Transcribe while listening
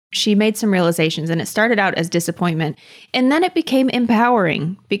she made some realizations, and it started out as disappointment. And then it became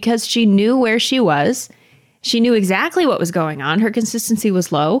empowering because she knew where she was. She knew exactly what was going on. Her consistency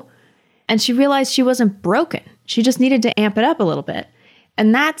was low, and she realized she wasn't broken. She just needed to amp it up a little bit.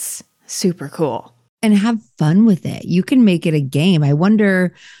 And that's super cool. And have fun with it. You can make it a game. I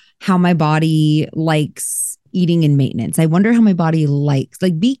wonder how my body likes eating in maintenance. I wonder how my body likes,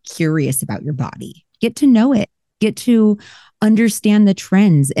 be curious about your body. Get to know it. Get to understand the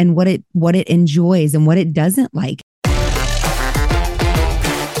trends and what it enjoys and what it doesn't like.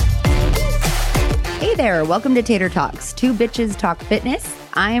 Hey there, welcome to Tater Talks. Two bitches talk fitness.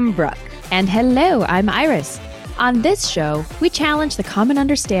 I'm Brooke. And hello, I'm Iris. On this show, we challenge the common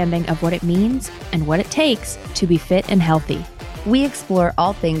understanding of what it means and what it takes to be fit and healthy. We explore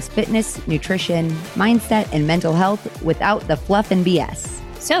all things fitness, nutrition, mindset, and mental health without the fluff and BS.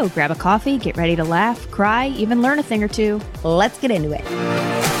 So grab a coffee, get ready to laugh, cry, even learn a thing or two. Let's get into it.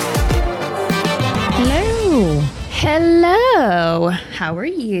 Hello. Hello. How are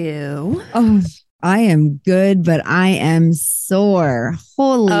you? Oh, I am good, but I am sore.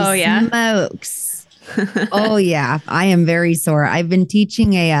 Holy smokes. Oh, yeah. I am very sore. I've been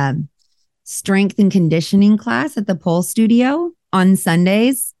teaching a strength and conditioning class at the Pole Studio on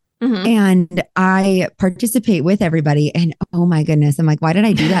Sundays. Mm-hmm. And I participate with everybody. And oh my goodness, I'm like, why did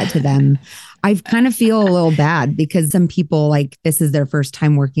I do that to them? I kind of feel a little bad because some people this is their first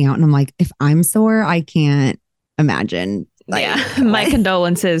time working out. And I'm like, if I'm sore, I can't imagine. My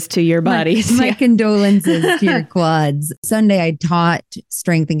condolences to your bodies. My condolences to your quads. Sunday, I taught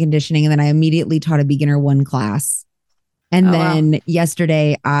strength and conditioning, and then I immediately taught a beginner one class. And then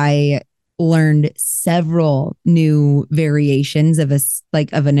yesterday, I learned several new variations of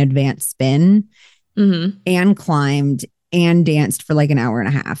an advanced spin, mm-hmm. and climbed and danced for an hour and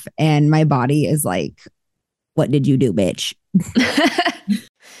a half. And my body is like, what did you do, bitch?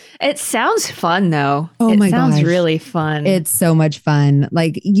 It sounds fun though. Oh my gosh. It sounds really fun. It's so much fun.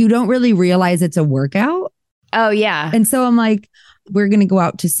 You don't really realize it's a workout. Oh yeah. And so I'm like, we're going to go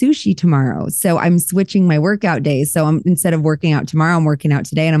out to sushi tomorrow. So I'm switching my workout days. So instead of working out tomorrow, I'm working out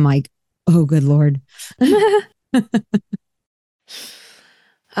today. And I'm like, oh, good Lord.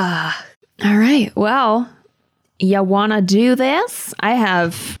 All right. Well, you want to do this? I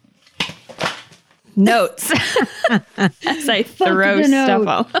have notes as I throw stuff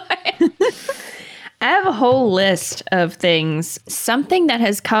on. I have a whole list of things. Something that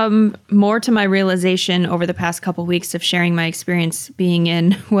has come more to my realization over the past couple weeks of sharing my experience being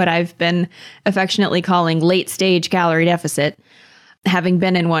in what I've been affectionately calling late stage calorie deficit, having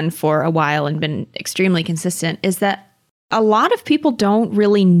been in one for a while and been extremely consistent, is that a lot of people don't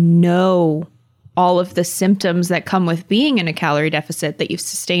really know all of the symptoms that come with being in a calorie deficit that you've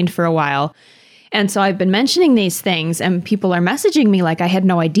sustained for a while. And so I've been mentioning these things and people are messaging me like, I had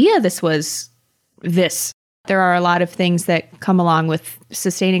no idea this was this. There are a lot of things that come along with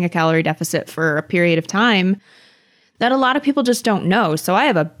sustaining a calorie deficit for a period of time that a lot of people just don't know. So I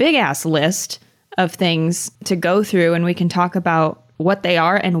have a big ass list of things to go through, and we can talk about what they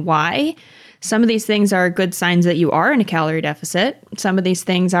are and why. Some of these things are good signs that you are in a calorie deficit. Some of these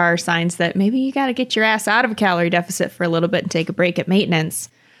things are signs that maybe you got to get your ass out of a calorie deficit for a little bit and take a break at maintenance.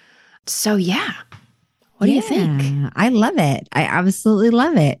 So yeah, what do you think? I love it. I absolutely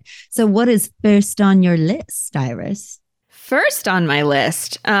love it. So what is first on your list, Iris? First on my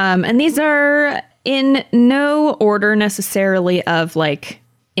list, and these are in no order necessarily of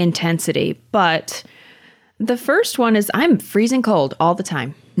intensity, but the first one is I'm freezing cold all the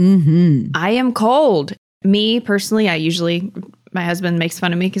time. Mm-hmm. I am cold. Me personally, my husband makes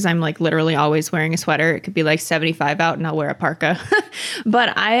fun of me because I'm literally always wearing a sweater. It could be 75 out and I'll wear a parka.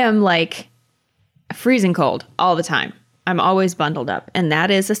 But I am freezing cold all the time. I'm always bundled up. And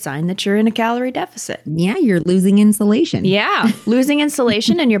that is a sign that you're in a calorie deficit. Yeah, you're losing insulation. Yeah, losing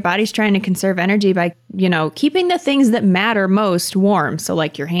insulation, and your body's trying to conserve energy by, keeping the things that matter most warm. So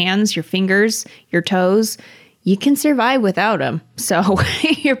your hands, your fingers, your toes, you can survive without them. So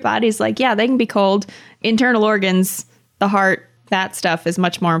your body's yeah, they can be cold. Internal organs, the heart, that stuff is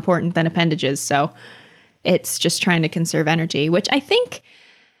much more important than appendages. So it's just trying to conserve energy, which I think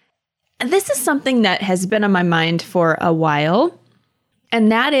this is something that has been on my mind for a while.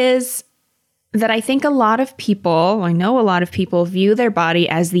 And that is that I think I know a lot of people view their body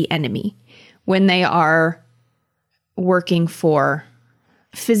as the enemy when they are working for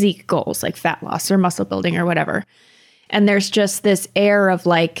physique goals like fat loss or muscle building or whatever. And there's just this air of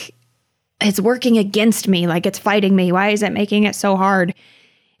it's working against me, it's fighting me. Why is it making it so hard?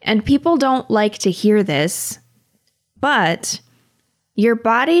 And people don't like to hear this, but your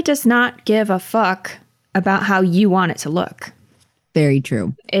body does not give a fuck about how you want it to look. Very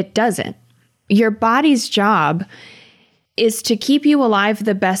true. It doesn't. Your body's job is to keep you alive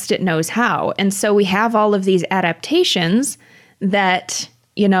the best it knows how. And so we have all of these adaptations that,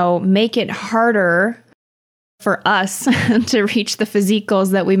 make it harder for us to reach the physique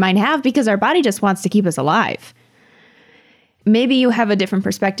goals that we might have because our body just wants to keep us alive. Maybe you have a different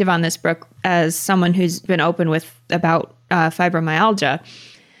perspective on this, Brooke, as someone who's been open about fibromyalgia,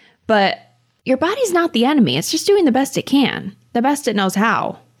 but your body's not the enemy. It's just doing the best it can, the best it knows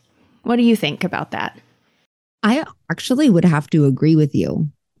how. What do you think about that? I actually would have to agree with you.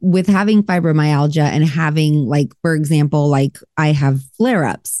 With having fibromyalgia and having, for example, I have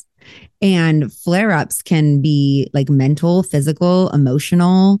flare-ups, and flare-ups can be mental, physical,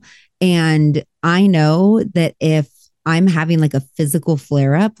 emotional. And I know that if I'm having a physical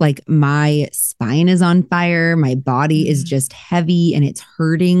flare-up, my spine is on fire, my body is just heavy and it's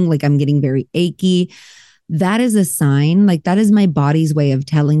hurting, I'm getting very achy. That is a sign, that is my body's way of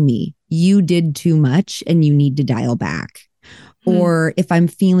telling me you did too much and you need to dial back. Or if I'm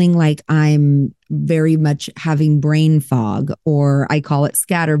feeling like I'm very much having brain fog, or I call it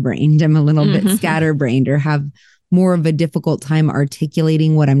scatterbrained, I'm a little bit scatterbrained or have more of a difficult time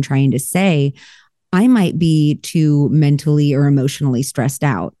articulating what I'm trying to say, I might be too mentally or emotionally stressed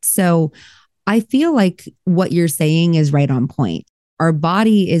out. So I feel like what you're saying is right on point. Our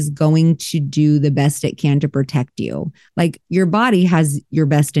body is going to do the best it can to protect you. Your body has your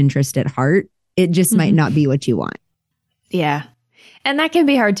best interest at heart. It just might not be what you want. Yeah. And that can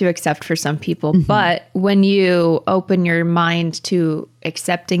be hard to accept for some people. But when you open your mind to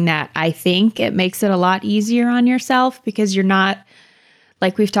accepting that, I think it makes it a lot easier on yourself because you're not,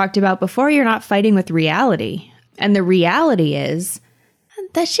 like we've talked about before, you're not fighting with reality. And the reality is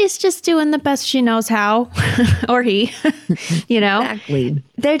that she's just doing the best she knows how, or he, Exactly.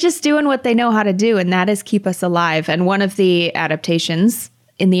 They're just doing what they know how to do. And that is keep us alive. And one of the adaptations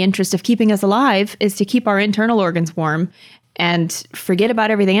in the interest of keeping us alive is to keep our internal organs warm and forget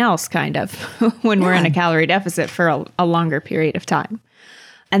about everything else kind of when we're in a calorie deficit for a longer period of time.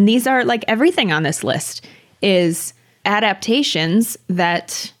 And these are everything on this list is adaptations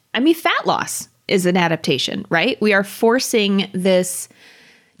that, fat loss is an adaptation, right? We are forcing this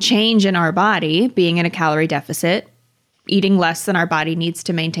change in our body, being in a calorie deficit, eating less than our body needs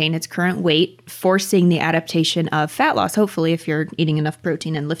to maintain its current weight, forcing the adaptation of fat loss, hopefully if you're eating enough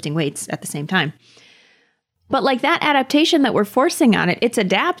protein and lifting weights at the same time. But that adaptation that we're forcing on it, it's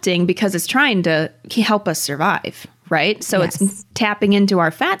adapting because it's trying to help us survive, right? So it's tapping into our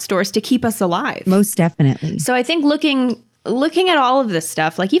fat stores to keep us alive. Most definitely. So I think looking at all of this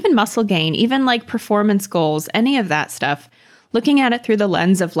stuff, even muscle gain, even performance goals, any of that stuff, looking at it through the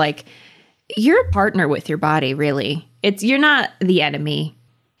lens of you're a partner with your body, really. You're not the enemy.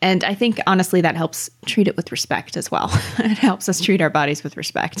 And I think honestly that helps treat it with respect as well. It helps us treat our bodies with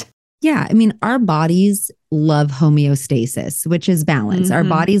respect. Yeah. Our bodies love homeostasis, which is balance. Our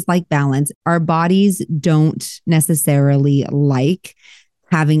bodies like balance. Our bodies don't necessarily like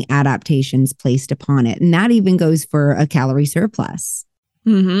having adaptations placed upon it. And that even goes for a calorie surplus.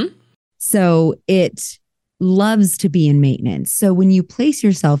 So it loves to be in maintenance. So when you place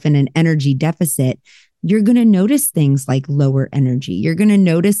yourself in an energy deficit, you're going to notice things like lower energy. You're going to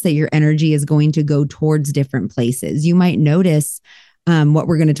notice that your energy is going to go towards different places. You might notice what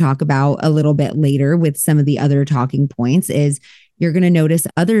we're going to talk about a little bit later with some of the other talking points is you're going to notice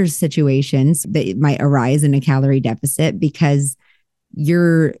other situations that might arise in a calorie deficit because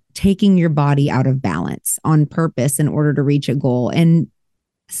you're taking your body out of balance on purpose in order to reach a goal. And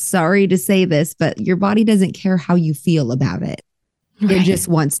sorry to say this, but your body doesn't care how you feel about it. Right. It just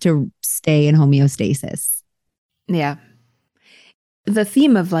wants to stay in homeostasis. Yeah. The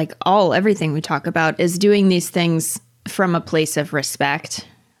theme of everything we talk about is doing these things from a place of respect,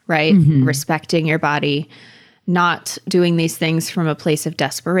 right? Respecting your body, not doing these things from a place of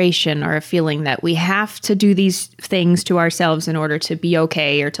desperation or a feeling that we have to do these things to ourselves in order to be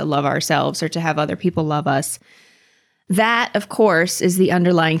okay or to love ourselves or to have other people love us. That, of course, is the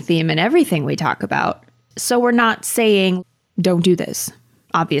underlying theme in everything we talk about. So we're not saying, don't do this.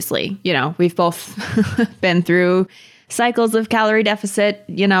 Obviously, we've both been through cycles of calorie deficit,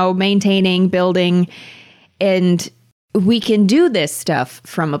 maintaining, building, and we can do this stuff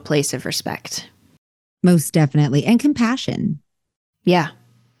from a place of respect. Most definitely. And compassion. Yeah.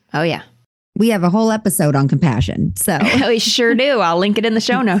 Oh, yeah. We have a whole episode on compassion. So we sure do. I'll link it in the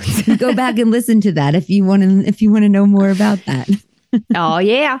show notes. Go back and listen to that if you want to know more about that. Oh,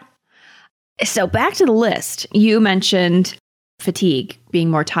 yeah. So back to the list. You mentioned fatigue, being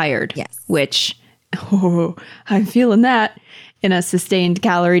more tired. Yes. Which, I'm feeling that in a sustained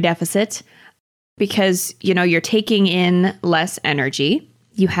calorie deficit. because, you're taking in less energy.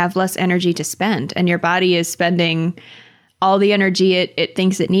 You have less energy to spend, and your body is spending all the energy it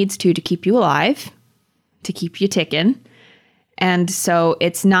thinks it needs to keep you alive, to keep you ticking. And so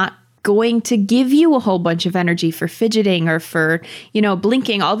it's not going to give you a whole bunch of energy for fidgeting or for,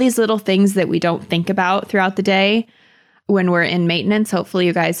 blinking, all these little things that we don't think about throughout the day when we're in maintenance. Hopefully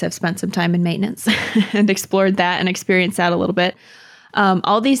you guys have spent some time in maintenance and explored that and experienced that a little bit.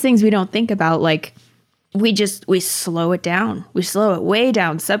 All these things we don't think about, like we slow it down. We slow it way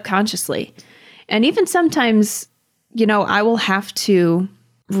down subconsciously. And even sometimes, I will have to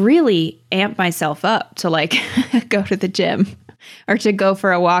really amp myself up to like go to the gym or to go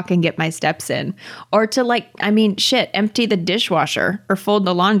for a walk and get my steps in, or to empty the dishwasher or fold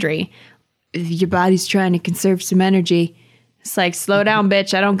the laundry. Your body's trying to conserve some energy. It's like, slow down,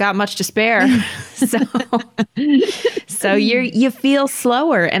 bitch. I don't got much to spare. So you feel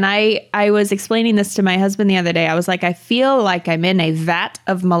slower. And I was explaining this to my husband the other day. I was like, I feel like I'm in a vat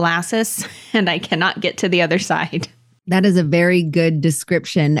of molasses and I cannot get to the other side. That is a very good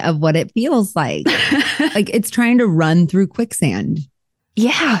description of what it feels like. Like it's trying to run through quicksand.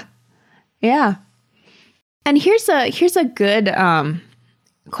 Yeah. Yeah. And here's a good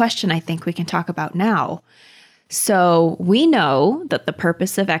question I think we can talk about now. So we know that the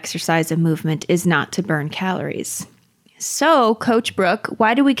purpose of exercise and movement is not to burn calories. So, Coach Brooke,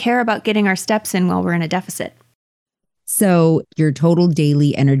 why do we care about getting our steps in while we're in a deficit? So your total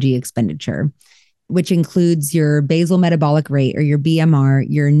daily energy expenditure, which includes your basal metabolic rate or your BMR,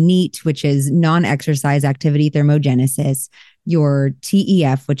 your NEAT, which is non-exercise activity thermogenesis, your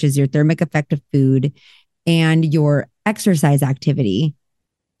TEF, which is your thermic effect of food, and your exercise activity.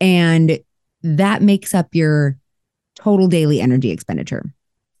 And that makes up your total daily energy expenditure.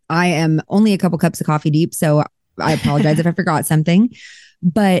 I am only a couple cups of coffee deep, so I apologize if I forgot something.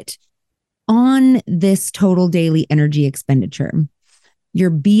 But on this total daily energy expenditure, your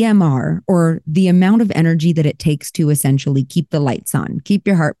BMR, or the amount of energy that it takes to essentially keep the lights on, keep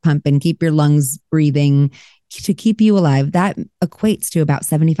your heart pumping, keep your lungs breathing, to keep you alive, that equates to about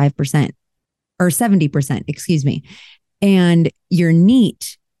 75% or 70%, excuse me. And your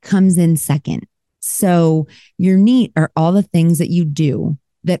NEAT comes in second. So your NEAT are all the things that you do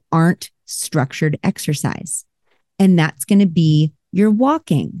that aren't structured exercise. And that's going to be your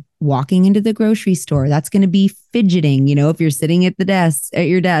walking into the grocery store. That's going to be fidgeting. If you're sitting at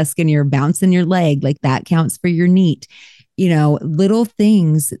your desk and you're bouncing your leg, like that counts for your NEAT. Little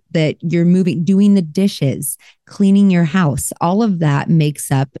things that you're moving, doing the dishes, cleaning your house, all of that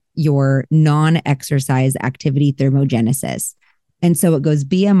makes up your non-exercise activity thermogenesis. And so it goes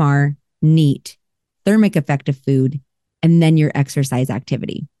BMR, NEAT, thermic effect of food, and then your exercise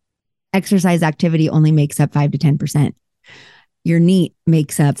activity. Exercise activity only makes up 5 to 10%. Your NEAT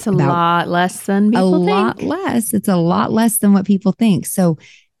makes up it's a lot less than people think. Lot less. It's a lot less than what people think. So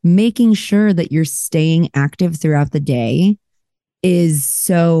making sure that you're staying active throughout the day is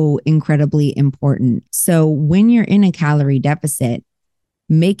so incredibly important. So when you're in a calorie deficit,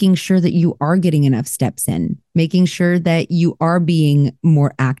 making sure that you are getting enough steps in, making sure that you are being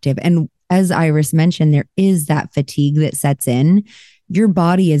more active. And as Iris mentioned, there is that fatigue that sets in. Your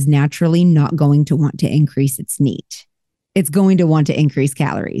body is naturally not going to want to increase its NEAT. It's going to want to increase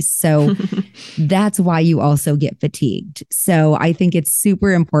calories. So that's why you also get fatigued. So I think it's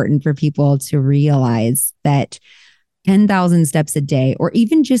super important for people to realize that 10,000 steps a day, or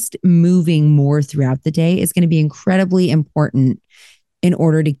even just moving more throughout the day, is going to be incredibly important in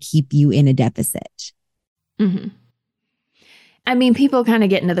order to keep you in a deficit. Mm-hmm. I mean, people kind of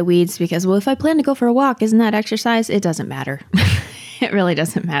get into the weeds because, well, if I plan to go for a walk, isn't that exercise? It doesn't matter. It really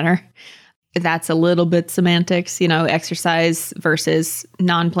doesn't matter. That's a little bit semantics, exercise versus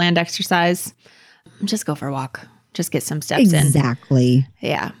non-planned exercise. Just go for a walk. Just get some steps in. Exactly.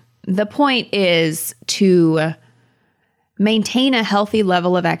 Yeah. The point is to maintain a healthy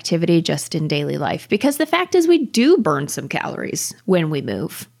level of activity just in daily life, because the fact is we do burn some calories when we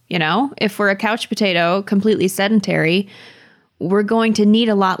move. If we're a couch potato, completely sedentary, we're going to need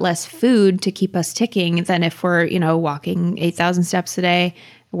a lot less food to keep us ticking than if we're, walking 8,000 steps a day,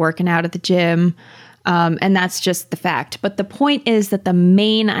 working out at the gym. And that's just the fact. But the point is that the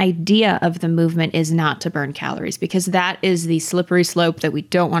main idea of the movement is not to burn calories, because that is the slippery slope that we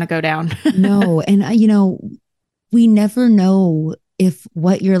don't want to go down. No. And, we never know if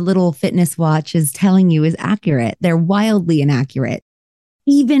what your little fitness watch is telling you is accurate. They're wildly inaccurate,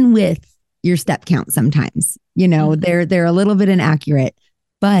 even with your step count sometimes. They're a little bit inaccurate,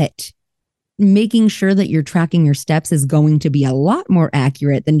 but making sure that you're tracking your steps is going to be a lot more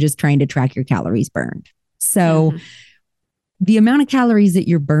accurate than just trying to track your calories burned. So the amount of calories that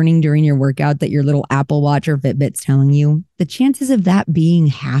you're burning during your workout that your little Apple Watch or Fitbit's telling you, the chances of that being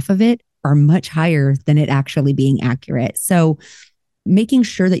half of it are much higher than it actually being accurate. So making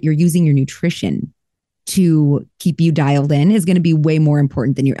sure that you're using your nutrition to keep you dialed in is going to be way more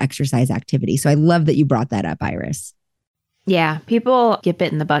important than your exercise activity. So I love that you brought that up, Iris. Yeah, people get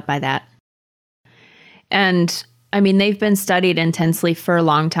bit in the butt by that. And I mean, they've been studied intensely for a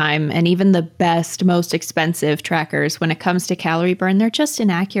long time. And even the best, most expensive trackers, when it comes to calorie burn, they're just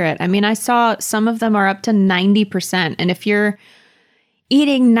inaccurate. I mean, I saw some of them are up to 90%. And if you're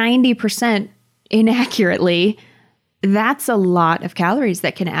eating 90% inaccurately, that's a lot of calories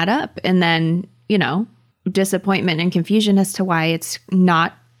that can add up. And then, you know, disappointment and confusion as to why it's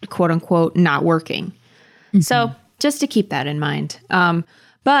not, quote unquote, not working. Mm-hmm. So just to keep that in mind.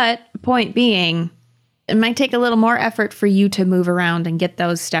 But point being, it might take a little more effort for you to move around and get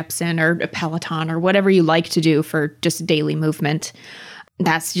those steps in, or a Peloton or whatever you like to do for just daily movement.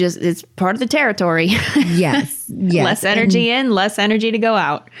 That's just, it's part of the territory. Yes. Less energy in, less energy to go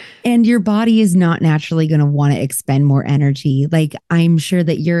out. And your body is not naturally going to want to expend more energy. Like, I'm sure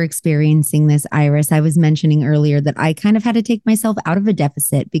that you're experiencing this, Iris. I was mentioning earlier that I kind of had to take myself out of a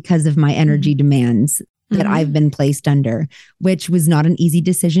deficit because of my energy demands that I've been placed under, which was not an easy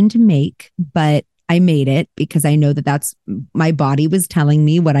decision to make, but I made it because I know that that's my body was telling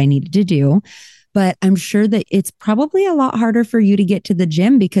me what I needed to do. But I'm sure that it's probably a lot harder for you to get to the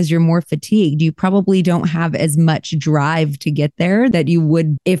gym because you're more fatigued. You probably don't have as much drive to get there that you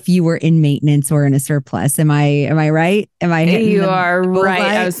would if you were in maintenance or in a surplus. Am I right? Am I hitting You are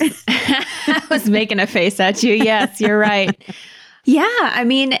right. I was making a face at you. Yes, you're right. Yeah, I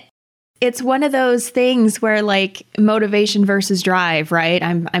mean, it's one of those things where, like, motivation versus drive, right?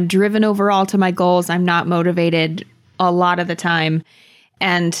 I'm driven overall to my goals. I'm not motivated a lot of the time.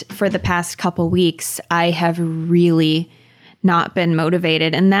 And for the past couple weeks, I have really not been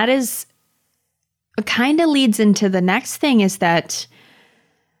motivated. And that is kind of leads into the next thing, is that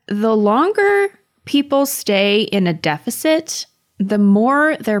the longer people stay in a deficit, the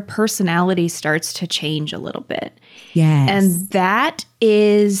more their personality starts to change a little bit. Yes. And that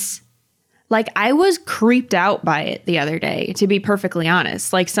is, like, I was creeped out by it the other day, to be perfectly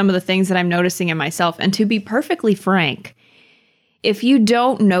honest. Like, some of the things that I'm noticing in myself. And to be perfectly frank, if you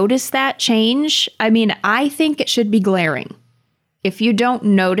don't notice that change, I mean, I think it should be glaring. If you don't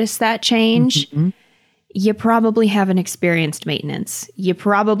notice that change, you probably haven't experienced maintenance. You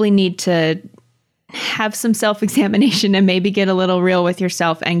probably need to have some self-examination and maybe get a little real with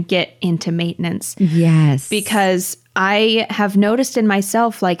yourself and get into maintenance. Yes. Because I have noticed in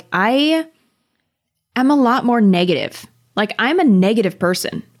myself, like, I am a lot more negative. Like, I'm a negative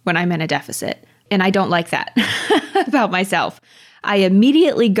person when I'm in a deficit, and I don't like that about myself. I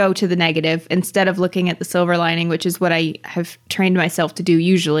immediately go to the negative instead of looking at the silver lining, which is what I have trained myself to do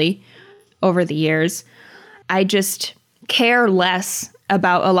usually over the years. I just care less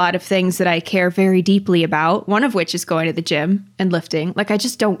about a lot of things that I care very deeply about, one of which is going to the gym and lifting. Like, I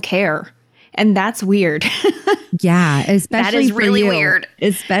just don't care. And that's weird. Yeah, especially that is for really you. Weird.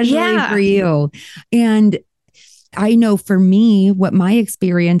 Especially for you. And I know for me, what my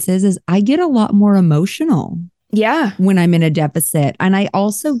experience is I get a lot more emotional. Yeah. When I'm in a deficit. And I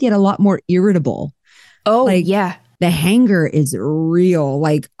also get a lot more irritable. Oh, like, yeah. The hanger is real.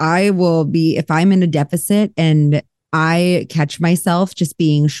 Like, I will be, if I'm in a deficit and I catch myself just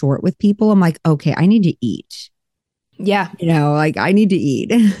being short with people, I'm like, okay, I need to eat. Yeah. You know, like, I need to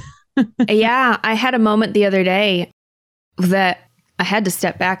eat. Yeah. I had a moment the other day that I had to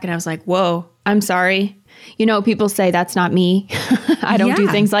step back and I was like, whoa, I'm sorry. You know, people say that's not me. I don't do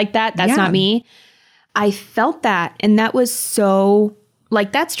things like that. That's not me. I felt that. And that was so,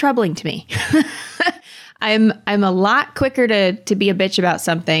 like, that's troubling to me. I'm a lot quicker to be a bitch about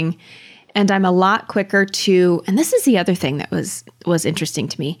something. And I'm a lot quicker to, and this is the other thing that was interesting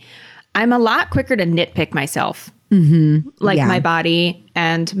to me. I'm a lot quicker to nitpick myself, my body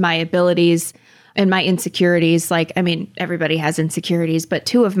and my abilities and my insecurities. Like, I mean, everybody has insecurities, but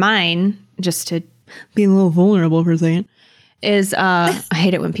two of mine, just to be a little vulnerable for a second, is, I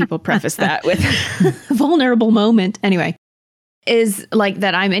hate it when people preface that with vulnerable moment. Anyway, is like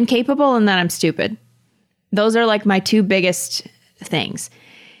that I'm incapable and that I'm stupid. Those are like my two biggest things.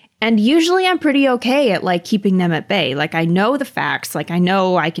 And usually I'm pretty okay at, like, keeping them at bay. Like, I know the facts, like, I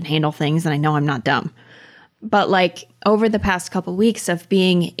know I can handle things and I know I'm not dumb. But, like, over the past couple weeks of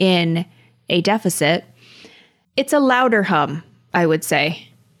being in a deficit, it's a louder hum, I would say.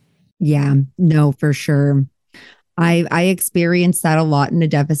 Yeah, no, for sure. I experienced that a lot in a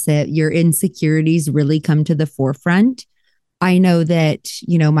deficit. Your insecurities really come to the forefront I know that,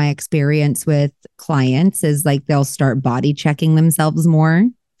 my experience with clients is like they'll start body checking themselves more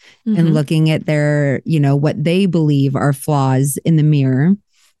and looking at their, what they believe are flaws in the mirror.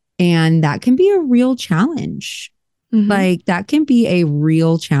 And that can be a real challenge. Like that can be a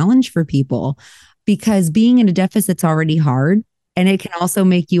real challenge for people because being in a deficit's already hard, and it can also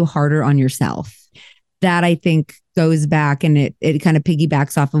make you harder on yourself. That I think goes back, and it kind of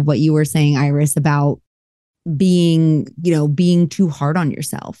piggybacks off of what you were saying, Iris, about being too hard on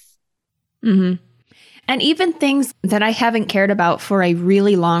yourself. And even things that I haven't cared about for a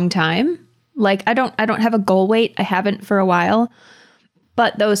really long time. Like I don't have a goal weight. I haven't for a while.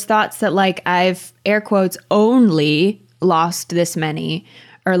 But those thoughts that like I've air quotes only lost this many,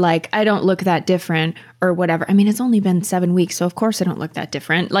 or like I don't look that different or whatever. I mean, it's only been 7 weeks, so of course I don't look that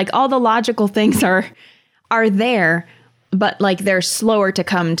different. Like all the logical things are there, but like they're slower to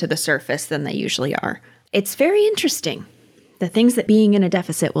come to the surface than they usually are. It's very interesting, the things that being in a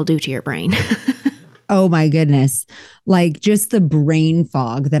deficit will do to your brain. Oh my goodness. Like just the brain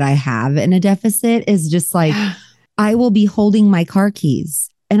fog that I have in a deficit is just like, I will be holding my car keys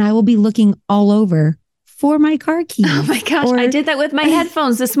and I will be looking all over for my car keys. Oh my gosh, I did that with my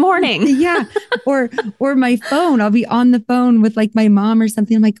headphones this morning. Yeah. Or my phone. I'll be on the phone with like my mom or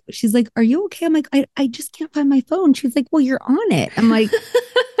something. I'm like, she's like, are you okay? I'm like, I just can't find my phone. She's like, well, you're on it. I'm like,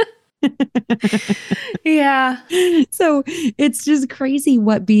 yeah. So it's just crazy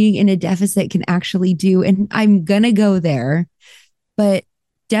what being in a deficit can actually do. And I'm going to go there, but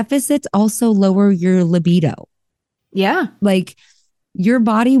deficits also lower your libido. Yeah. Like your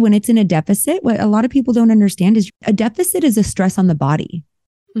body, when it's in a deficit, what a lot of people don't understand is a deficit is a stress on the body.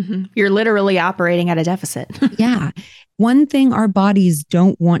 You're literally operating at a deficit. Yeah. One thing our bodies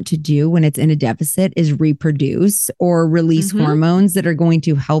don't want to do when it's in a deficit is reproduce or release hormones that are going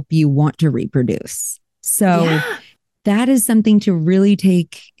to help you want to reproduce. So that is something to really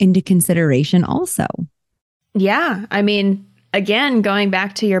take into consideration also. Yeah. I mean, again, going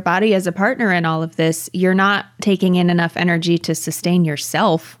back to your body as a partner in all of this, you're not taking in enough energy to sustain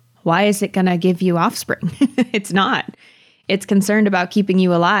yourself. Why is it going to give you offspring? It's not. It's concerned about keeping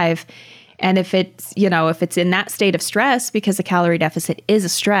you alive. And if it's, if it's in that state of stress, because a calorie deficit is a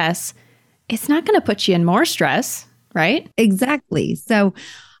stress, it's not going to put you in more stress, right? Exactly. So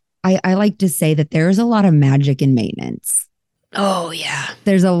I like to say that there's a lot of magic in maintenance. Oh, yeah.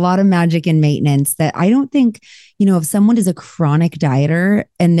 There's a lot of magic in maintenance that I don't think, if someone is a chronic dieter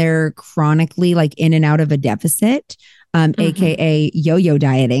and they're chronically like in and out of a deficit, AKA yo-yo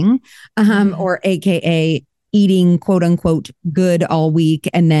dieting, or AKA eating quote unquote good all week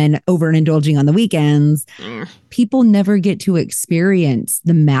and then over and indulging on the weekends, people never get to experience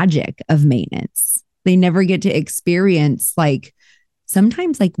the magic of maintenance. They never get to experience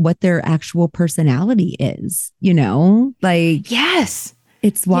sometimes what their actual personality is, yes,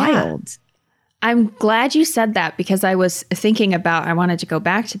 it's wild. Yeah. I'm glad you said that because I was thinking about, I wanted to go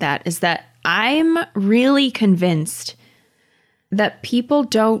back to that, is that I'm really convinced that people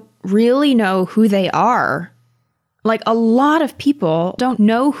don't really know who they are. Like a lot of people don't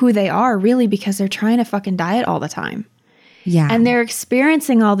know who they are really because they're trying to fucking diet all the time. Yeah. And they're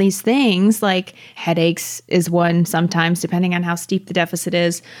experiencing all these things like headaches is one sometimes, depending on how steep the deficit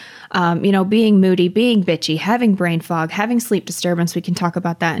is. Being moody, being bitchy, having brain fog, having sleep disturbance. We can talk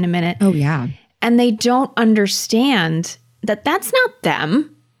about that in a minute. Oh, yeah. And they don't understand that that's not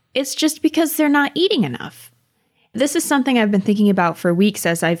them. It's just because they're not eating enough. This is something I've been thinking about for weeks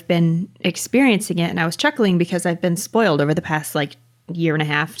as I've been experiencing it. And I was chuckling because I've been spoiled over the past year and a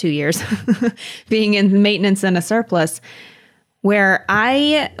half, 2 years, being in maintenance and a surplus, where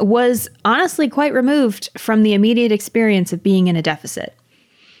I was honestly quite removed from the immediate experience of being in a deficit.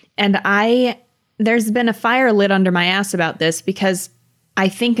 And there's been a fire lit under my ass about this because I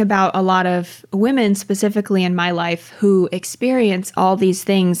think about a lot of women specifically in my life who experience all these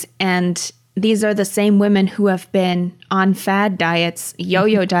things. And these are the same women who have been on fad diets,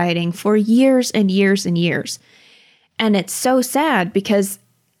 yo-yo dieting for years and years and years. And it's so sad because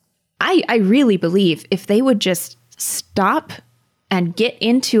I really believe if they would just stop and get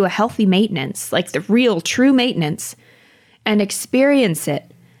into a healthy maintenance, like the real true maintenance, and experience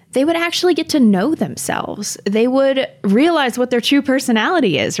it, they would actually get to know themselves. They would realize what their true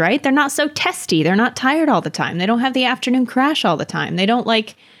personality is, right? They're not so testy. They're not tired all the time. They don't have the afternoon crash all the time. They don't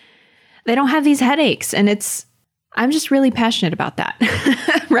have these headaches. And I'm just really passionate about that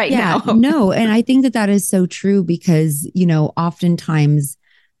now. No. And I think that is so true because, oftentimes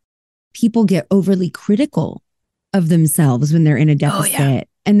people get overly critical of themselves when they're in a deficit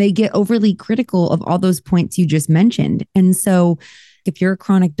and they get overly critical of all those points you just mentioned. And so if you're a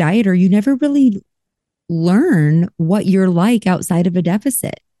chronic dieter, you never really learn what you're like outside of a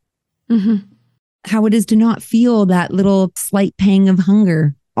deficit. Mm-hmm. How it is to not feel that little slight pang of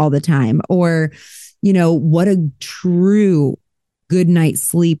hunger all the time, or, what a true good night's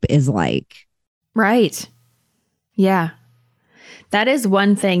sleep is like. Right. Yeah. That is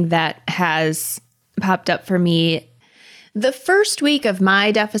one thing that has popped up for me. The first week of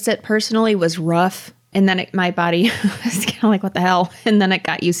my deficit personally was rough. And then my body was kind of like, what the hell? And then it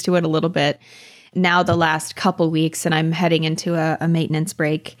got used to it a little bit. Now the last couple weeks, and I'm heading into a maintenance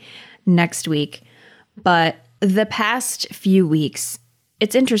break next week. But the past few weeks,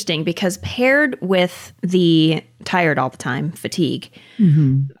 it's interesting because paired with the tired all the time fatigue,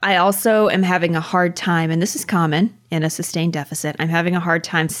 I also am having a hard time, and this is common in a sustained deficit, I'm having a hard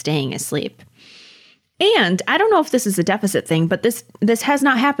time staying asleep. And I don't know if this is a deficit thing, but this has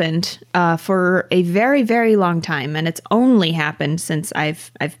not happened for a very, very long time. And it's only happened since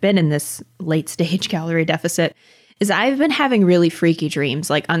I've been in this late stage calorie deficit, is I've been having really freaky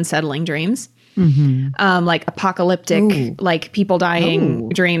dreams, like unsettling dreams. Like apocalyptic, like people dying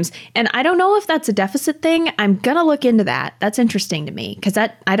dreams. And I don't know if that's a deficit thing. I'm going to look into that. That's interesting to me because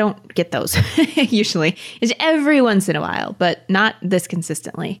I don't get those usually. It's every once in a while, but not this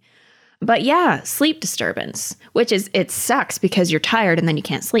consistently. But yeah, sleep disturbance, which is, it sucks because you're tired and then you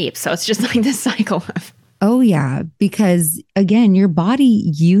can't sleep. So it's just like this cycle of. Oh, yeah. Because again, your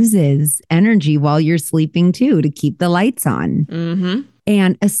body uses energy while you're sleeping too, to keep the lights on. Mm-hmm.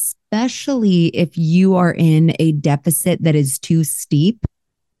 And especially if you are in a deficit that is too steep,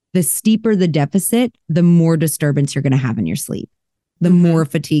 the steeper the deficit, the more disturbance you're going to have in your sleep, the more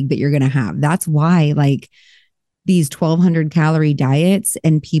fatigue that you're going to have. That's why like these 1,200 calorie diets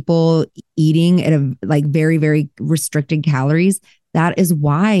and people eating at a like very, very restricted calories, that is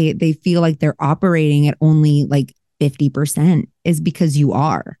why they feel like they're operating at only like 50% is because you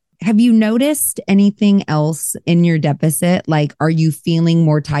are. Have you noticed anything else in your deficit? Like, are you feeling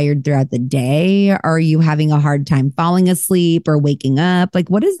more tired throughout the day? Are you having a hard time falling asleep or waking up? Like,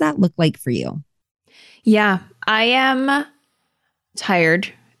 what does that look like for you? Yeah, I am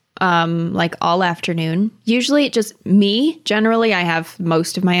tired, like all afternoon. Usually just me. Generally, I have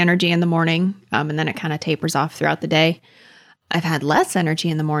most of my energy in the morning, and then it kind of tapers off throughout the day. I've had less energy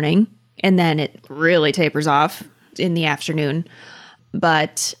in the morning, and then it really tapers off in the afternoon.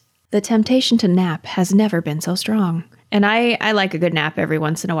 But the temptation to nap has never been so strong. And I like a good nap every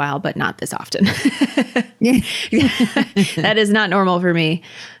once in a while, but not this often. That is not normal for me.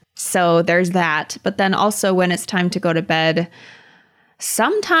 So there's that. But then also when it's time to go to bed,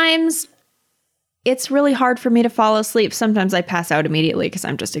 sometimes it's really hard for me to fall asleep. Sometimes I pass out immediately because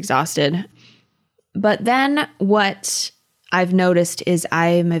I'm just exhausted. But then what I've noticed is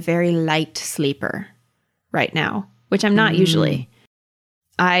I'm a very light sleeper right now, which I'm not usually.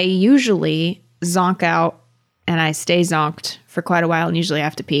 I usually zonk out and I stay zonked for quite a while and usually I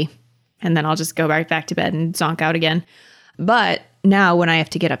have to pee. And then I'll just go right back to bed and zonk out again. But now when I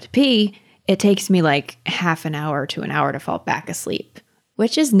have to get up to pee, it takes me like half an hour to an hour to fall back asleep,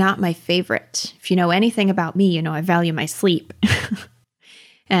 which is not my favorite. If you know anything about me, you know I value my sleep.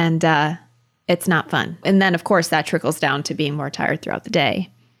 And it's not fun. And then, of course, that trickles down to being more tired throughout the day.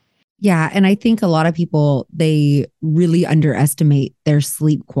 Yeah. And I think a lot of people, they really underestimate their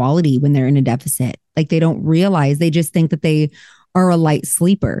sleep quality when they're in a deficit. Like they don't realize, they just think that they are a light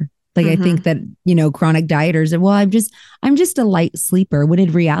sleeper. Like I think that, chronic dieters are, well, I'm just a light sleeper. When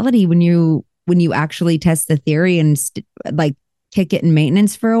in reality, when you actually test the theory and like kick it in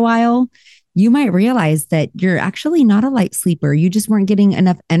maintenance for a while, you might realize that you're actually not a light sleeper. You just weren't getting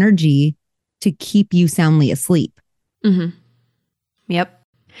enough energy to keep you soundly asleep. Yep.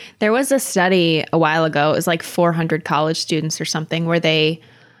 There was a study a while ago, it was like 400 college students or something, where they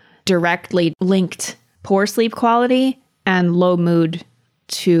directly linked poor sleep quality and low mood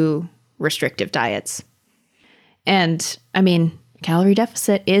to restrictive diets. And I mean, calorie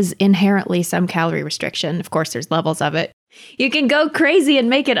deficit is inherently some calorie restriction. Of course, there's levels of it. You can go crazy and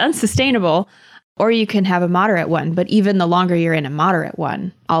make it unsustainable, or you can have a moderate one. But even the longer you're in a moderate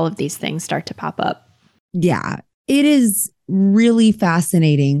one, all of these things start to pop up. Yeah, it is really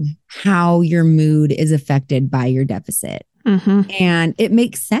fascinating how your mood is affected by your deficit. And it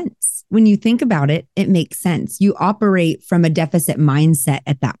makes sense. When you think about it, it makes sense. You operate from a deficit mindset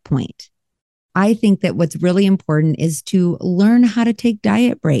at that point. I think that what's really important is to learn how to take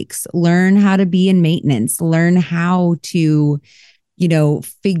diet breaks, learn how to be in maintenance, learn how to,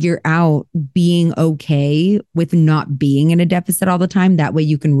 figure out being okay with not being in a deficit all the time. That way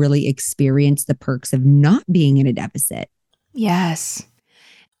you can really experience the perks of not being in a deficit. Yes.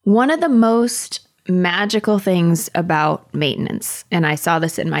 One of the most magical things about maintenance. And I saw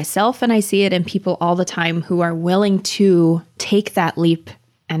this in myself, and I see it in people all the time who are willing to take that leap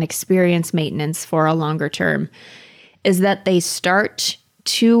and experience maintenance for a longer term, is that they start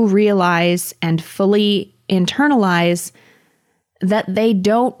to realize and fully internalize that they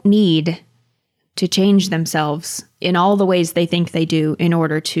don't need to change themselves in all the ways they think they do in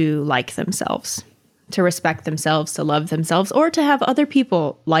order to like themselves, to respect themselves, to love themselves, or to have other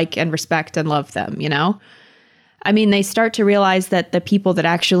people like and respect and love them, you know? I mean, they start to realize that the people that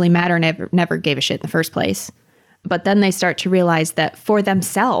actually matter never gave a shit in the first place. But then they start to realize that for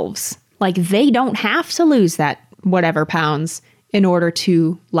themselves, like they don't have to lose that whatever pounds in order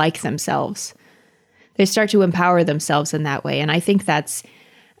to like themselves. They start to empower themselves in that way. And I think that's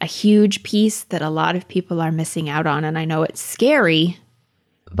a huge piece that a lot of people are missing out on. And I know it's scary,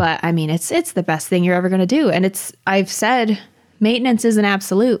 but I mean, it's the best thing you're ever going to do. And I've said maintenance is an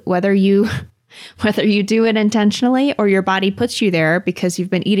absolute, whether you do it intentionally or your body puts you there because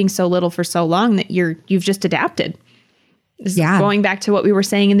you've been eating so little for so long that you've just adapted. Yeah. Going back to what we were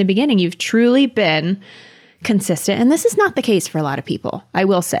saying in the beginning, you've truly been consistent. And this is not the case for a lot of people, I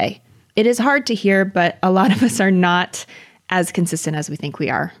will say. It is hard to hear, but a lot of us are not as consistent as we think we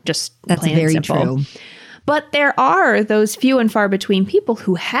are. Just that's plain very and simple. True. But there are those few and far between people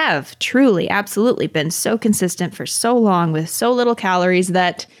who have truly, absolutely been so consistent for so long with so little calories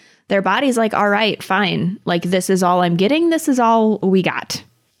that their body's like, all right, fine. Like, this is all I'm getting. This is all we got.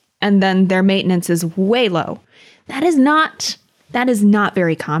 And then their maintenance is way low. That is not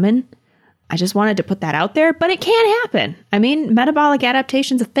very common. I just wanted to put that out there, but it can happen. I mean, metabolic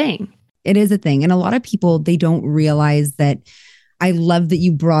adaptation's a thing. It is a thing. And a lot of people, they don't realize that. I love that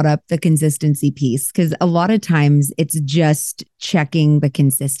you brought up the consistency piece, because a lot of times it's just checking the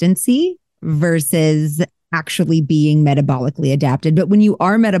consistency versus actually being metabolically adapted. But when you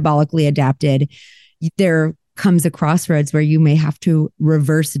are metabolically adapted, there comes a crossroads where you may have to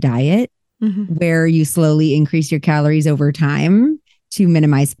reverse diet, where you slowly increase your calories over time to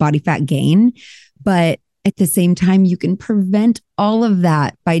minimize body fat gain. But at the same time, you can prevent all of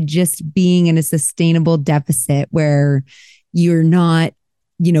that by just being in a sustainable deficit where you're not,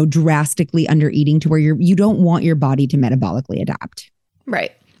 drastically under eating to where you don't want your body to metabolically adapt.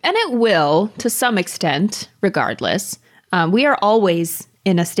 Right. And it will to some extent, regardless. We are always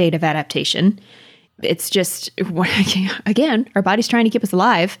in a state of adaptation. It's just, again, our body's trying to keep us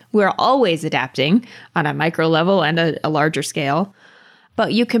alive. We're always adapting on a micro level and a larger scale.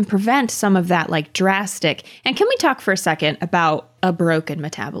 But you can prevent some of that like drastic. And can we talk for a second about a broken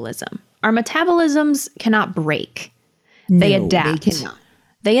metabolism? Our metabolisms cannot break. They adapt. They cannot.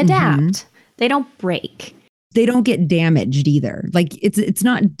 They adapt. They don't break. They don't get damaged either. Like it's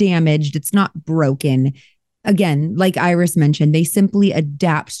not damaged. It's not broken. Again, like Iris mentioned, they simply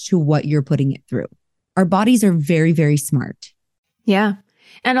adapt to what you're putting it through. Our bodies are very, very smart. Yeah.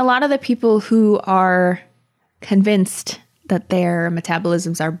 And a lot of the people who are convinced that their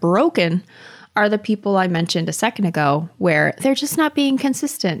metabolisms are broken are the people I mentioned a second ago, where they're just not being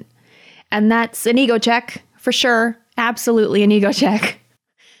consistent. And that's an ego check for sure. Absolutely an ego check.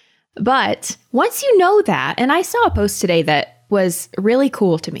 But once you know that, and I saw a post today that was really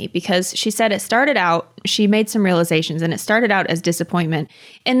cool to me, because she said it started out, she made some realizations, and it started out as disappointment.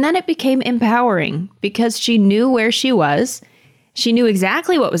 And then it became empowering because she knew where she was. She knew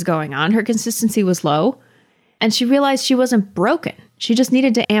exactly what was going on. Her consistency was low. And she realized she wasn't broken. She just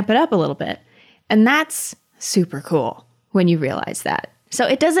needed to amp it up a little bit. And that's super cool when you realize that. So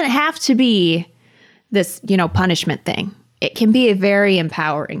it doesn't have to be this, punishment thing. It can be a very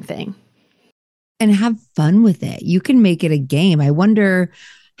empowering thing. And have fun with it. You can make it a game. I wonder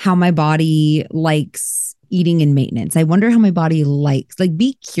how my body likes eating in maintenance. I wonder how my body likes,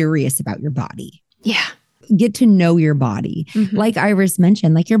 be curious about your body. Yeah. Get to know your body. Like Iris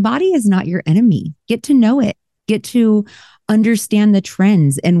mentioned, your body is not your enemy. Get to know it. Get to understand the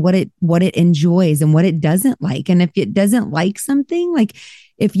trends and what it enjoys and what it doesn't like. And if it doesn't like something,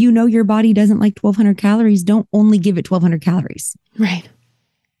 if you know your body doesn't like 1,200 calories, don't only give it 1,200 calories. Right.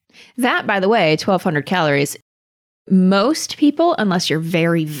 That, by the way, 1,200 calories, most people, unless you're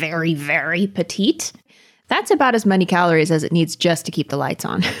very, very, very petite, that's about as many calories as it needs just to keep the lights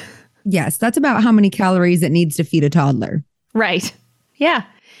on. Yes, that's about how many calories it needs to feed a toddler. Right. Yeah.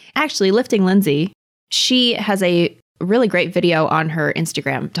 Actually, Lifting Lindsay, she has a really great video on her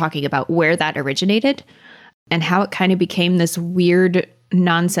Instagram talking about where that originated and how it kind of became this weird,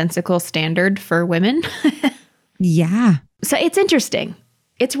 nonsensical standard for women. Yeah. So it's interesting.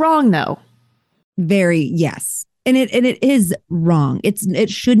 It's wrong, though. Very, yes. And it is wrong. It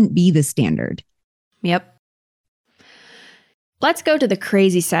shouldn't be the standard. Yep. Let's go to the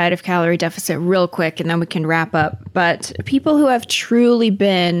crazy side of calorie deficit real quick, and then we can wrap up. But people who have truly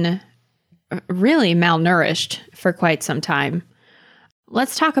been really malnourished for quite some time,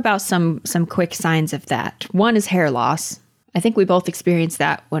 let's talk about some quick signs of that. One is hair loss. I think we both experienced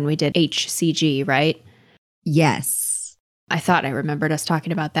that when we did HCG, right? Yes. I thought I remembered us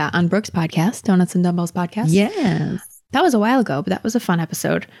talking about that on Brooke's podcast, Donuts and Dumbbells podcast. Yes. That was a while ago, but that was a fun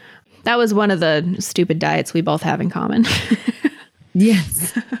episode. That was one of the stupid diets we both have in common.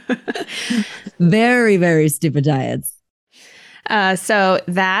 Yes. Very, very stupid diets. So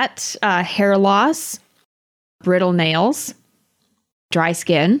that hair loss, brittle nails, dry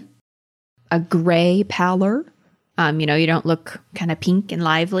skin, a gray pallor. You don't look kind of pink and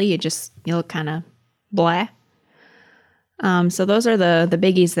lively. You look kind of blah. So those are the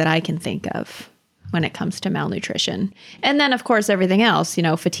biggies that I can think of when it comes to malnutrition. And then, of course, everything else,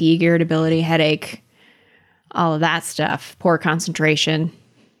 fatigue, irritability, headache, all of that stuff, poor concentration.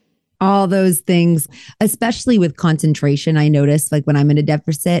 All those things, especially with concentration, I notice like when I'm in a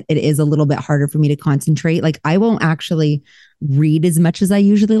deficit, it is a little bit harder for me to concentrate. Like I won't actually read as much as I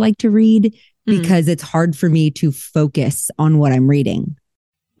usually like to read because it's hard for me to focus on what I'm reading.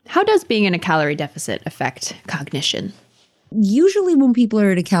 How does being in a calorie deficit affect cognition? Usually when people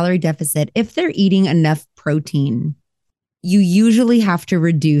are at a calorie deficit, if they're eating enough protein, you usually have to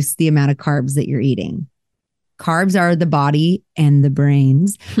reduce the amount of carbs that you're eating. Carbs are the body and the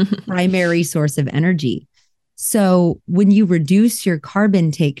brain's primary source of energy. So when you reduce your carb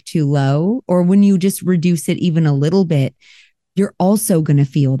intake too low, or when you just reduce it even a little bit, you're also going to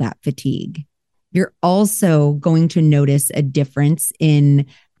feel that fatigue. You're also going to notice a difference in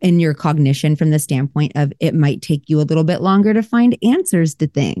your cognition from the standpoint of it might take you a little bit longer to find answers to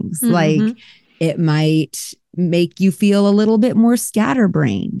things. Like it might make you feel a little bit more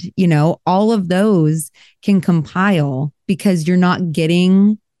scatterbrained. All of those can compile because you're not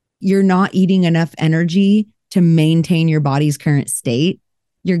eating enough energy to maintain your body's current state.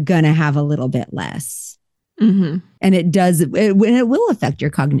 You're going to have a little bit less. And it will affect your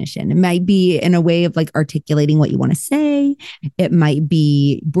cognition. It might be in a way of like articulating what you want to say. It might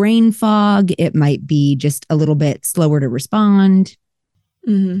be brain fog. It might be just a little bit slower to respond.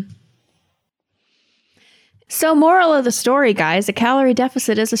 So moral of the story, guys, a calorie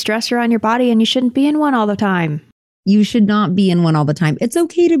deficit is a stressor on your body and you shouldn't be in one all the time. You should not be in one all the time. It's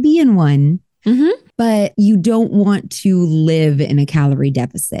okay to be in one, but you don't want to live in a calorie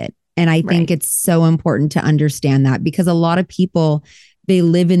deficit. And I think it's so important to understand that because a lot of people, they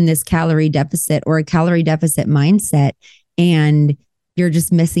live in this calorie deficit or a calorie deficit mindset, and you're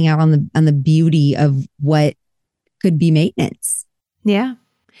just missing out on the beauty of what could be maintenance. Yeah.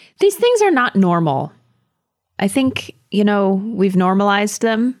 These things are not normal. I think, we've normalized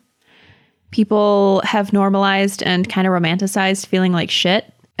them. People have normalized and kind of romanticized feeling like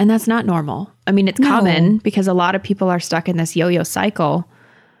shit. And that's not normal. I mean, it's common because a lot of people are stuck in this yo-yo cycle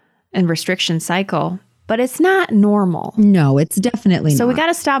and restriction cycle, but it's not normal. No, it's definitely not. So we got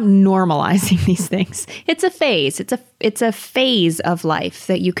to stop normalizing these things. It's a phase. It's a phase of life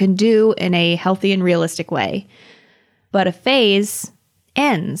that you can do in a healthy and realistic way. But a phase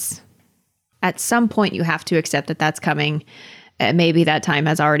ends. At some point, you have to accept that that's coming. Maybe that time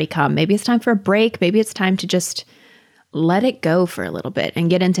has already come. Maybe it's time for a break. Maybe it's time to just let it go for a little bit and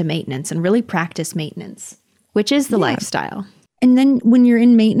get into maintenance and really practice maintenance, which is the lifestyle. And then when you're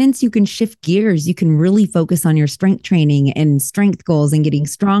in maintenance, you can shift gears. You can really focus on your strength training and strength goals and getting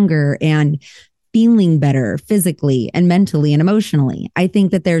stronger and feeling better physically and mentally and emotionally. I think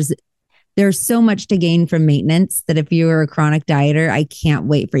that there's so much to gain from maintenance that if you're a chronic dieter, I can't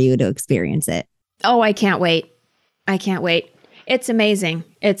wait for you to experience it. Oh, I can't wait. I can't wait. It's amazing.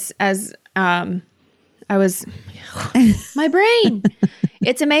 It's as my brain.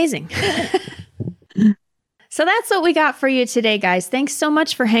 It's amazing. So that's what we got for you today, guys. Thanks so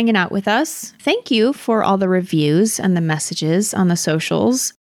much for hanging out with us. Thank you for all the reviews and the messages on the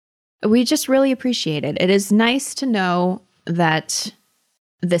socials. We just really appreciate it. It is nice to know that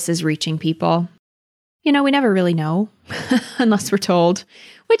this is reaching people. We never really know unless we're told,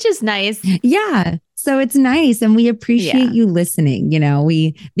 which is nice. Yeah. So it's nice. And we appreciate you listening.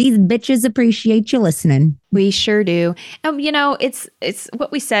 These bitches appreciate you listening. We sure do. It's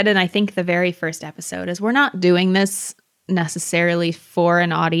what we said in, I think, the very first episode is we're not doing this necessarily for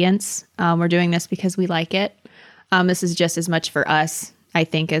an audience. We're doing this because we like it. This is just as much for us, I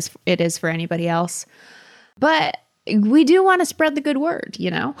think, as it is for anybody else. But we do want to spread the good word,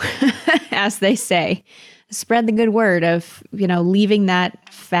 as they say. Spread the good word of, leaving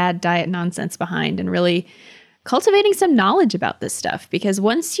that fad diet nonsense behind and really cultivating some knowledge about this stuff. Because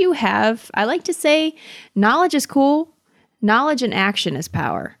once you have, I like to say, knowledge is cool. knowledge and action is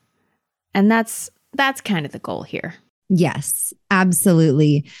power. And that's kind of the goal here. Yes,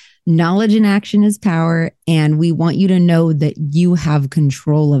 absolutely. Knowledge and action is power. And we want you to know that you have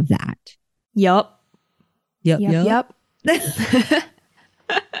control of that. Yup. Yep.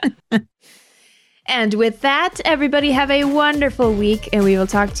 And with that, everybody have a wonderful week, and we will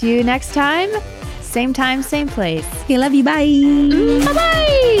talk to you next time. Same time, same place. Okay, love you. Bye.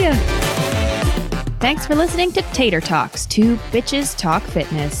 Bye-bye. Thanks for listening to Tater Talks, two bitches talk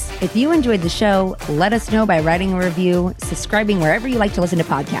fitness. If you enjoyed the show, let us know by writing a review, subscribing wherever you like to listen to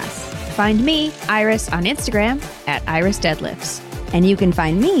podcasts. Find me, Iris, on Instagram at Iris Deadlifts. And you can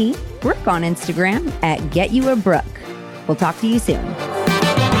find me, Brooke, on Instagram at GetYouABrooke. We'll talk to you soon.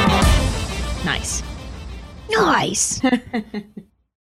 Nice.